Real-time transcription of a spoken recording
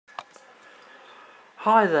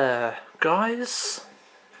Hi there, guys.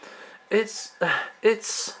 It's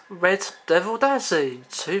Red Devil Dazzy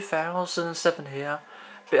 2007 here.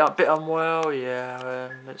 Bit unwell, yeah.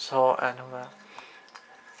 It's hot and all that.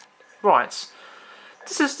 Right.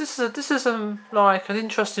 This is like an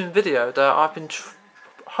interesting video that I've been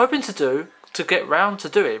hoping to do to get round to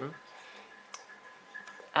doing,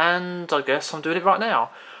 and I guess I'm doing it right now.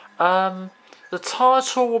 The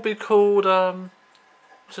title will be called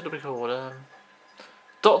what's it be called?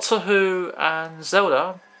 Doctor Who and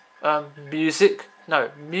Zelda music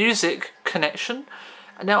connection.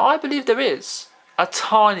 Now I believe there is a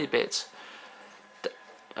tiny bit.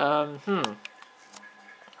 A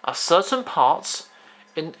certain parts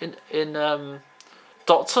in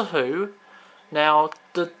Doctor Who. Now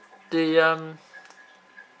the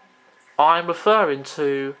I'm referring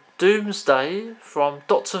to Doomsday from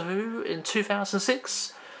Doctor Who in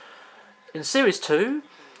 2006 in Series 2,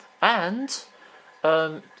 and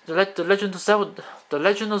the Legend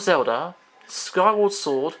of Zelda, Skyward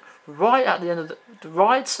Sword, right at the end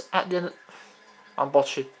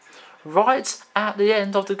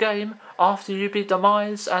of the game, after you beat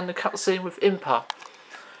Demise and the cutscene with Impa.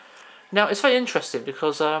 Now it's very interesting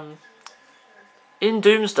because in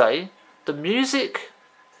Doomsday the music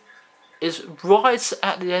is right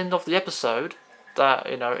at the end of the episode. That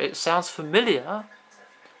it sounds familiar,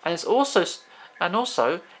 and it's also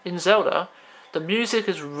in Zelda the music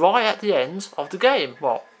is right at the end of the game.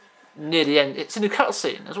 Well, near the end. It's in the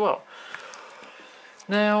cutscene as well.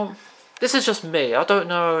 Now, this is just me. I don't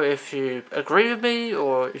know if you agree with me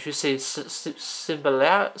or if you see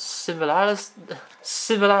similarity.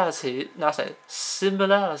 No, I say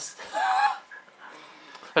similarity.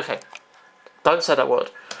 Okay, don't say that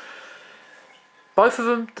word. Both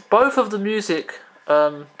of the music,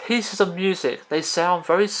 pieces of music, they sound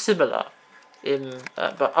very similar.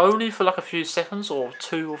 But only for like a few seconds or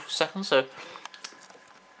 2 seconds. So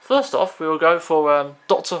first off, we will go for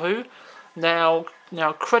Doctor Who. Now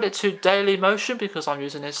credit to Dailymotion because I'm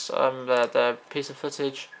using this their piece of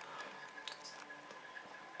footage.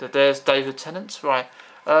 There's David Tennant, right?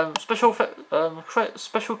 Special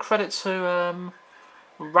credit to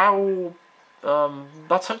Raoul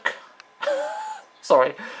Buttock.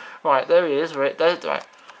 Sorry, right, there he is. Right, right.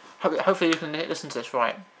 Hopefully you can listen to this.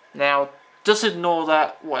 Right now. Just ignore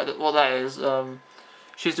that. What that is?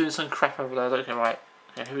 She's doing some crap over there. Okay, right.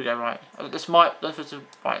 Okay, here we go. Right.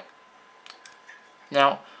 Right.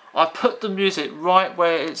 Now I put the music right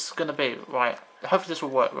where it's gonna be. Right. Hopefully this will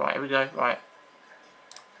work. Right. Here we go. Right.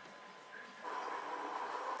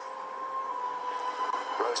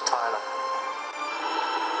 Rose Tyler.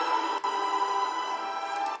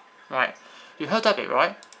 Right. You heard that bit,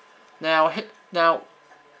 right? Now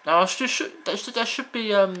Now that should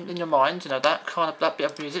be in your mind, that bit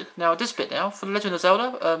of music. Now this bit now for the Legend of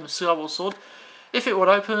Zelda, Skyward Sword. If it would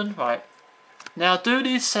open, right. Now do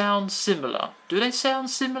these sound similar? Do they sound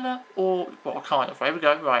similar or what kind of? Right, here we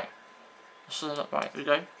go. Right. Right, here we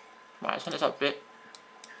go. Right, let's turn this up a bit.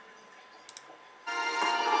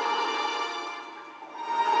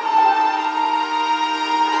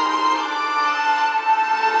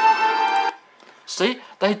 See,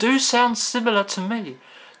 they do sound similar to me.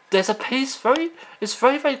 There's a piece it's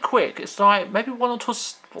very quick. It's like maybe 1 or 2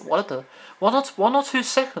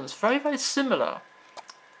 seconds. Very similar.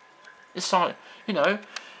 It's like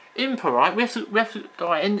Impa, right? We have to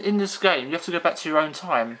like in this game. You have to go back to your own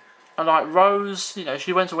time. And like Rose,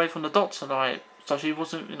 she went away from the Doctor, like so she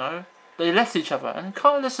wasn't. They left each other, and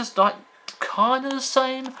this is like kind of the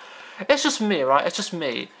same. It's just me, right? It's just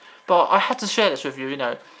me. But I had to share this with you,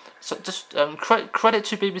 So just credit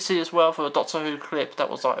to BBC as well for a Doctor Who clip that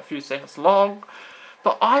was like a few seconds long,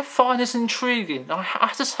 but I find this intriguing.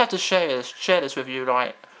 I just had to share this with you,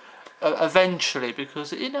 like eventually,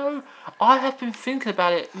 because I have been thinking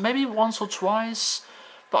about it maybe once or twice,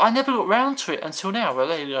 but I never got round to it until now. Well,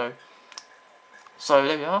 there you go. So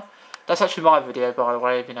there we are. That's actually my video, by the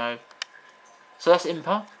way. So that's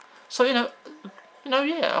Impa. So yeah.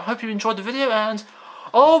 I hope you enjoyed the video, and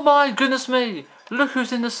oh my goodness me. Look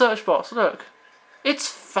who's in the search box, look. It's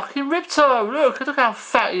fucking Ripto, look how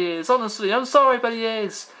fat he is, honestly, I'm sorry but he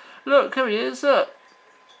is. Look, here he is, look.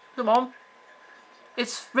 Come on.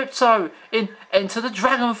 It's Ripto in Enter the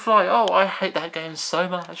Dragonfly. Oh, I hate that game so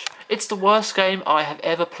much. It's the worst game I have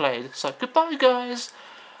ever played. So goodbye guys.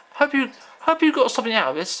 Hope you got something out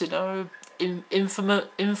of this,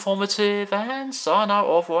 informative, and sign out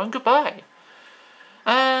of and goodbye.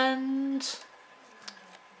 And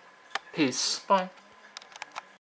peace. Bye.